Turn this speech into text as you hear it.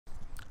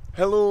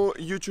Hello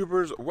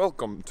YouTubers,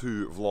 welcome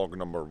to vlog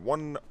number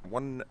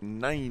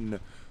 119.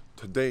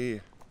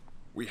 Today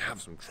we have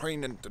some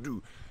training to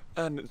do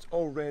and it's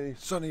already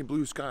sunny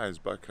blue skies,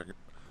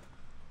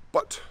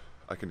 but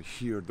I can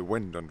hear the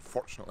wind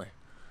unfortunately.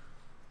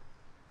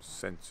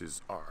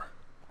 Senses are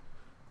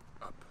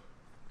up.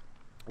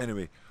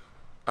 Anyway,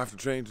 after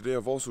training today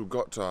I've also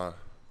got a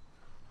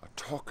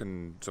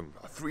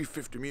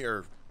 350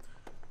 meter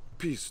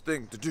piece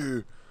thing to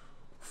do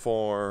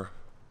for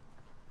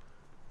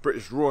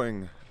British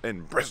rowing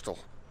in Bristol.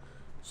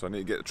 So I need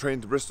to get the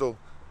train to Bristol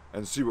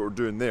and see what we're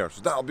doing there.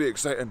 So that'll be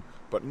exciting,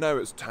 but now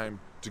it's time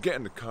to get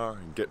in the car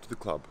and get to the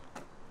club.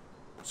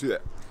 See you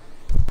there.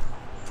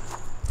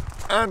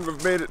 And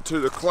we've made it to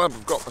the club.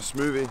 We've got my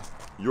smoothie,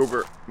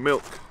 yogurt,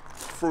 milk,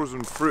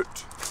 frozen fruit,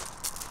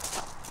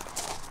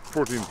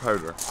 protein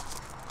powder.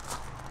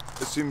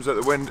 It seems that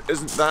the wind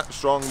isn't that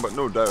strong, but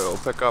no doubt it'll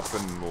pick up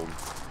and we'll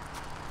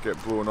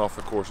get blown off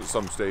the course at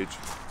some stage.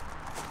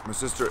 My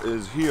sister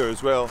is here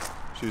as well.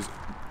 She's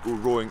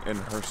rowing in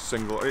her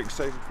single. Are you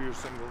excited for your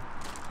single?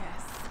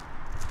 Yes.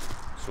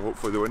 So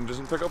hopefully the wind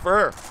doesn't pick up for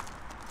her.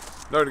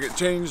 Now to get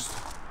changed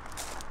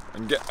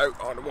and get out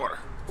on the water.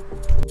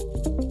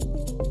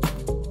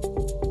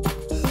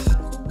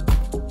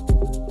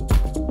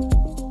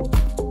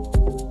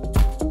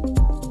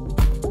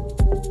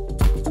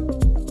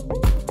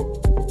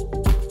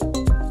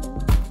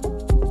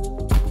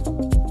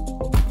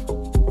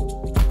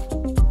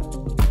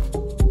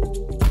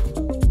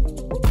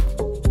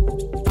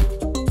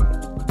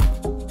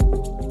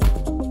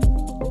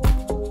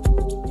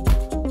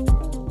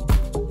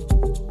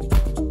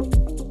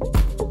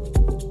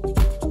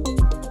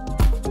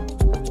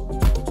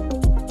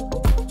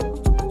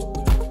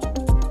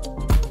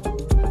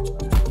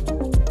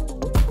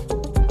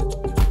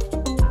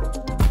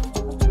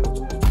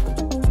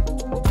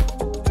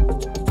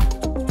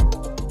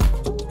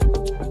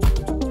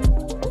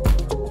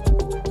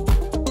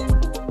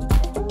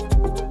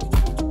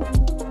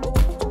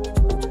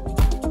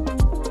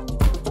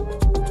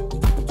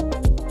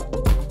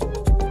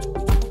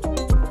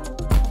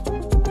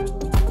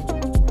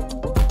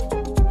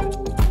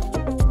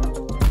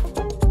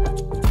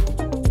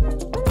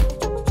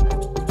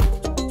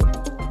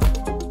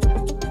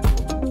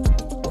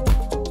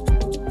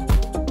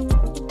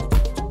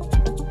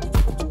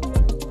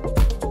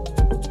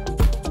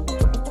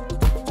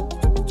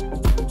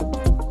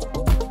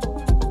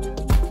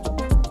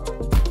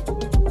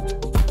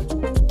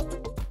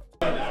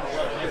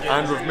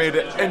 And we've made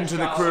it into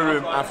the crew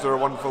room after a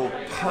wonderful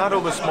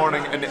paddle this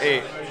morning in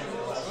 8.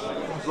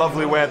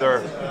 Lovely weather,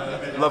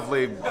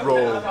 lovely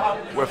row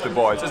with the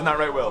boys. Isn't that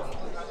right, Will?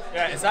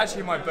 Yeah, it's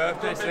actually my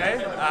birthday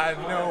today,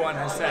 and no one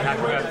has said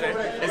happy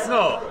birthday. It's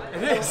not.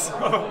 It is.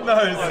 No,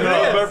 it's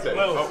not. Birthday.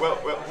 Well,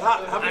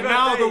 Happy and birthday.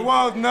 now the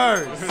world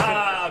knows.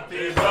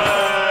 Happy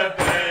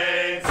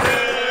birthday to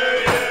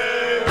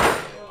you.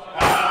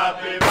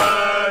 Happy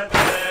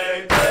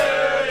birthday to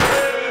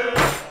you.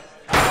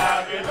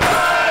 Happy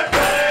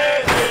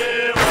birthday,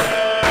 dear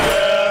Will.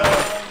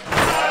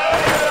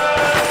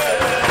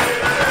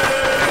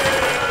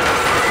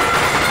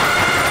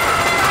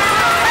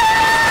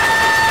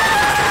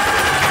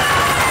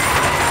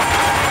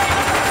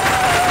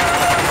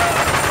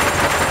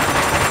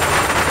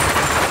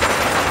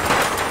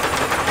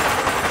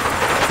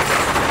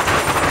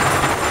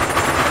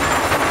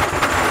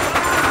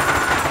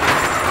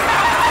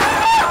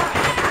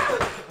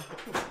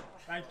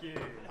 Thank you.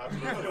 Happy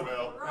birthday,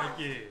 Will. Thank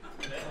you.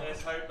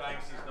 Let's hope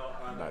Banksy's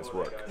not one. Nice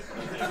work.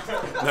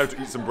 Now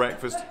to eat some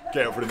breakfast,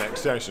 get out for the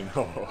next session.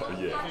 Oh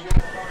yeah.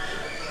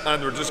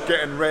 And we're just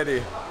getting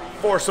ready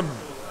for some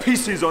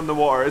pieces on the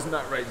water, isn't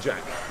that right,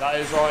 Jack? That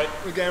is right.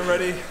 We're getting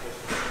ready.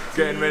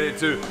 Getting ready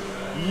to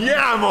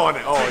yam on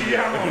it. Oh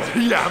yeah,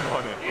 yam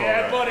on it.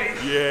 Yeah, buddy.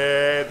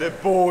 Yeah, the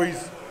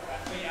boys.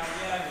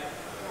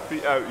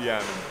 Feet out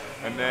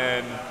yamming. And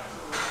then,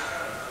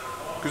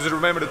 because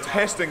remember the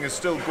testing is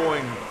still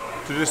going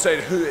to decide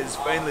who is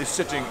finally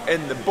sitting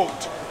in the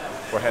boat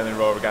for Helen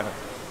Row Regatta.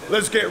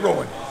 Let's get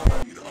rowing.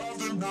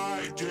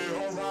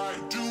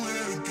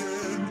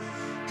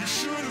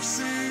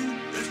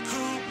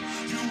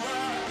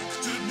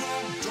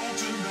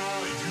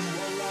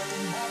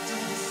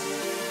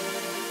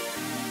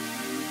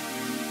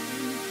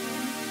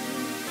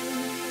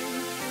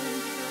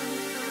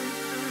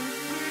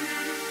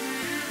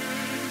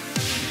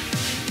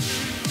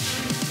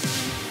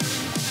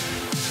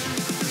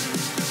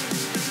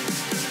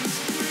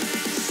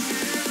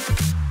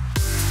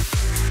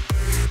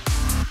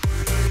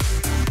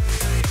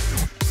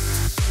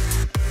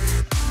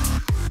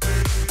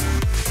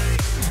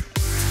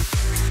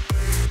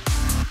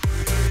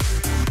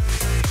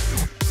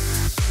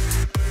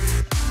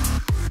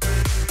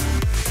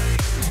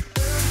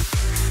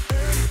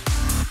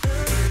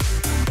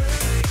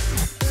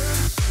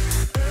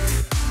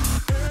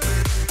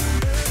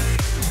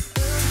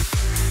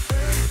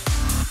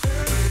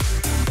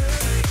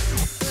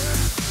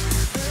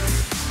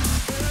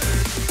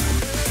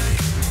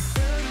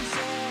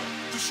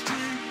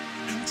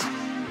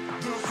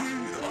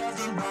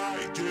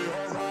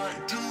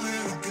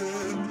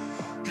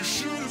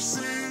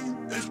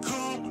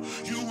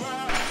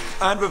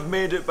 And we've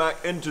made it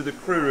back into the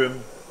crew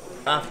room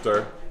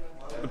after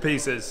The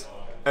pieces.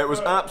 it was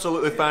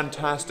absolutely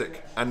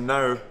fantastic. And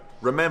now,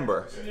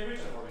 remember,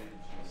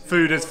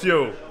 Food is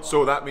fuel.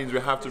 so that means we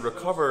have to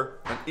recover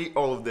and eat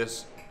all of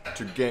this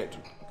to get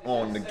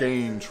on the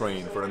gain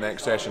train for the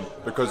next session.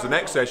 Because the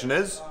next session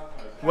is,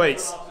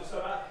 Weights.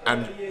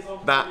 and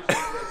that...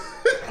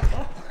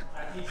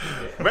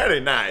 Very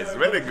nice,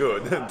 very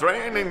good.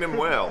 Training them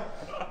well.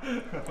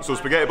 So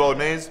spaghetti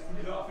bolognese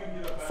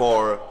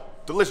for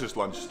delicious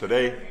lunch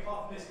today.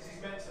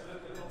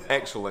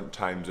 Excellent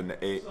times in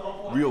the 8.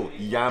 Real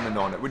yamming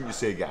on it, wouldn't you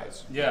say,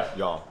 guys? Yeah.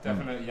 Yeah.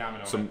 Definitely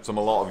yamming on it. A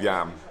lot of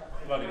yam.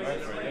 Bloody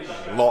right for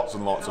it. Lots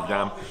and lots of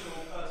yam.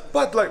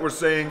 But like we're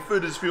saying,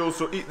 food is fuel,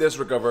 so eat this,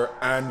 recover,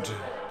 and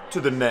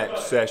to the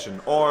next session,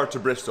 or to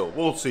Bristol.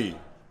 We'll see.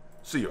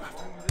 See you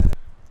after.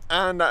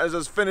 And that is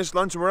us finished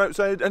lunch and we're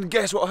outside, and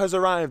guess what has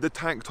arrived? The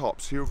tank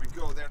tops. Here we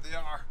go, there they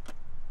are.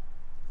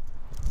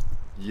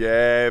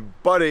 Yeah,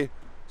 buddy.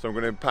 So I'm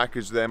going to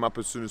package them up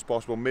as soon as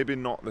possible. Maybe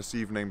not this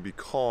evening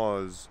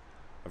because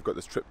I've got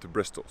this trip to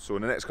Bristol. So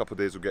in the next couple of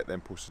days we'll get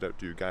them posted out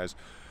to you guys.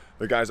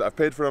 The guys that I've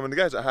paid for them and the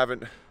guys that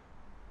haven't,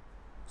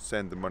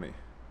 send the money.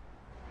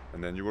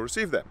 And then you will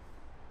receive them.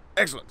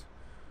 Excellent.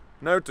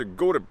 Now to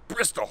go to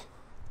Bristol.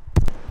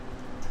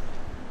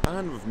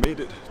 And we've made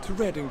it to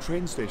Reading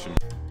train station.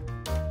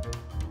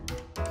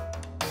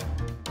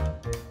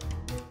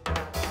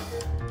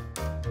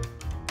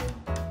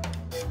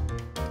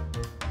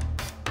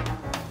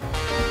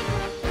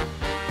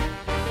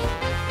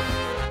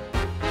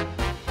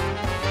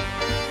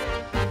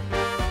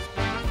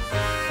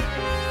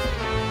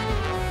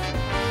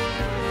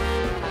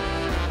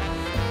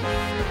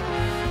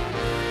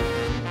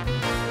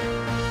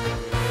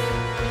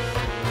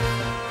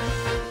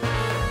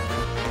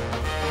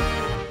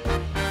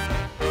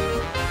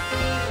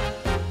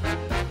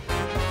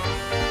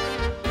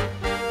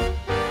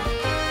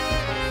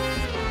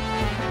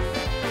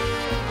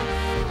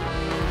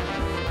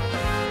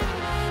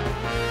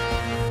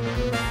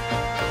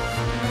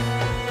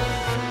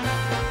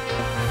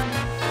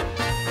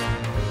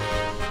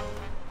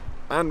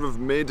 And we've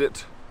made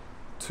it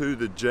to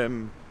the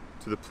gym,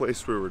 to the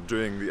place where we're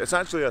doing the, it's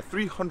actually a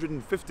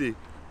 350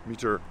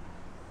 meter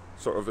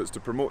sort of, it's to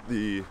promote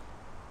the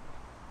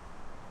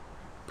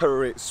power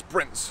rate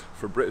sprints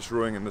for British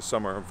rowing in the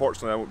summer.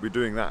 Unfortunately I won't be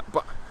doing that,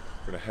 but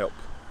I'm going to help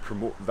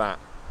promote that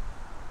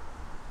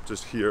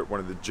just here at one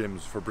of the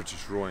gyms for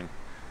British rowing.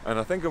 And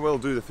I think I will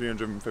do the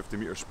 350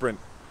 meter sprint,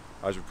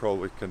 as you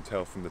probably can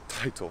tell from the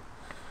title.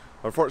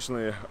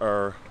 Unfortunately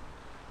our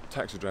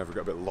taxi driver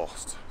got a bit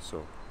lost,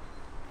 so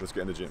let's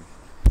get in the gym.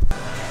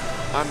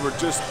 And we're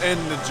just in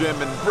the gym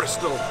in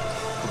Bristol.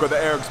 We've got the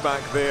ERGs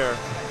back there.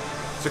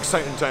 It's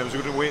exciting times.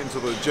 We're going to wait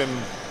until the gym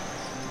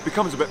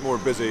becomes a bit more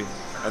busy,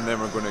 and then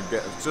we're going to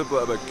get just a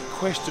bit of a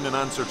question and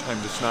answer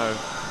time just now.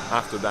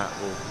 After that,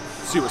 we'll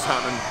see what's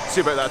happening,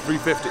 see about that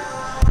 350.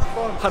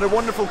 Had a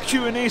wonderful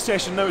Q&A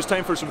session. Now it's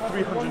time for some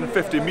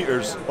 350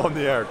 meters on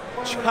the ERG.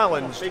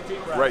 Challenge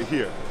right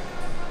here.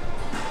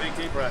 Big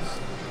deep breaths.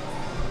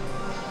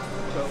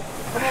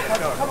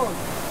 Come on.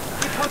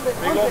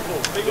 Big long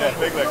pull. Big long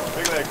pull.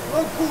 Big leg.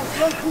 Long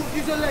pull,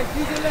 use your leg.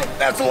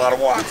 That's a lot of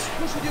watts.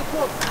 Push with your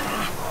quad.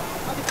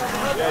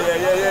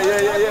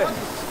 Yeah.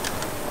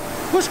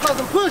 Push,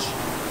 cousin, push.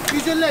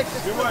 Use your legs.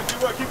 Good work,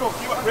 keep going.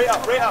 Right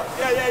up. Yeah.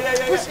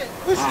 Push it.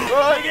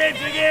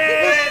 Dig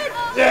in.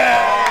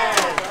 Yeah!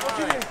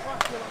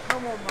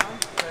 Come on,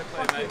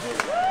 man.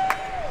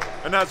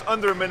 And that's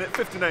under a minute,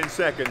 59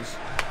 seconds.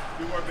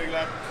 Good work, big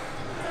lad.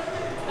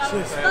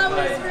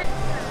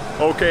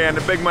 Okay, and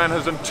the big man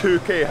has done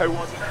 2K. How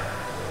was it?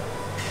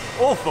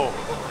 Awful.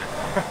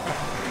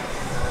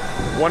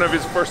 One of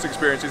his first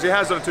experiences. He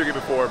has done a 2K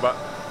before, but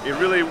he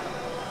really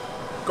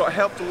got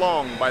helped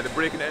along by the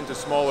breaking it into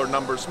smaller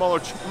numbers, smaller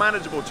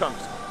manageable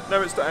chunks.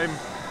 Now it's time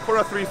for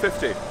a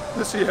 350.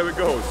 Let's see how it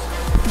goes.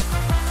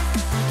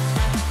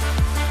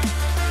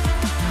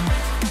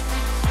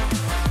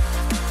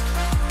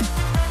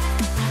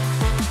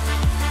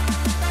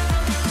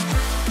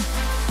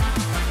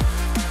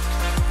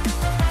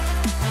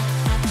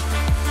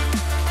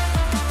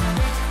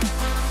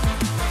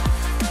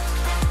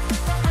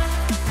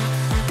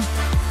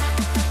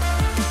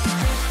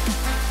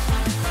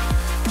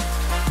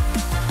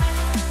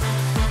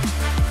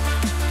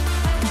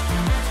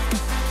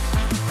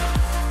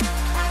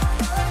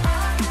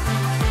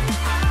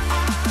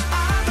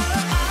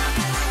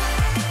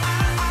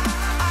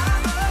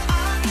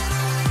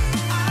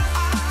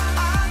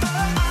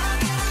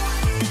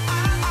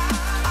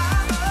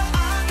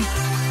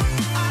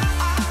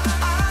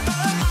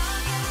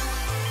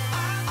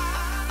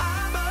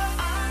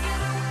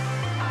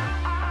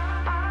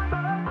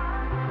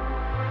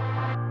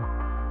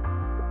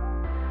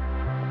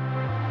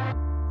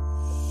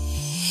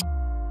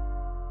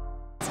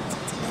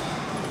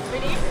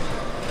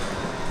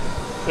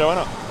 Yeah, why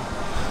not?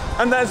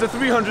 And that is the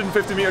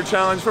 350 meter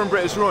challenge from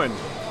British rowing.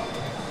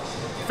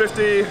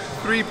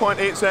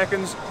 53.8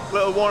 seconds,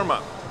 little warm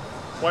up.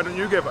 Why don't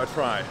you give it a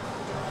try?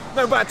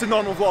 Now back to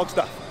normal vlog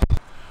stuff.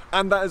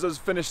 And that is us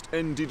finished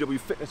in DW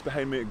Fitness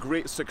behind me. A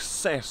great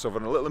success of a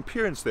little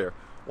appearance there.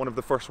 One of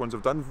the first ones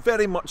I've done.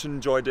 Very much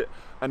enjoyed it,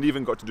 and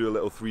even got to do a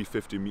little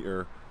 350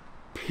 metre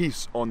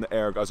piece on the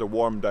ERG as a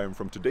warm down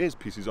from today's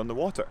pieces on the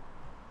water.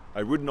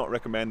 I would not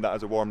recommend that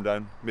as a warm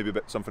down, maybe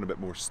something a bit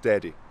more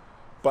steady.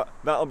 But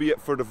that'll be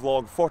it for the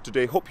vlog for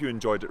today. Hope you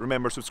enjoyed it.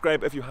 Remember,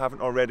 subscribe if you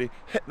haven't already,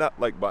 hit that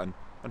like button,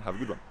 and have a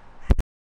good one.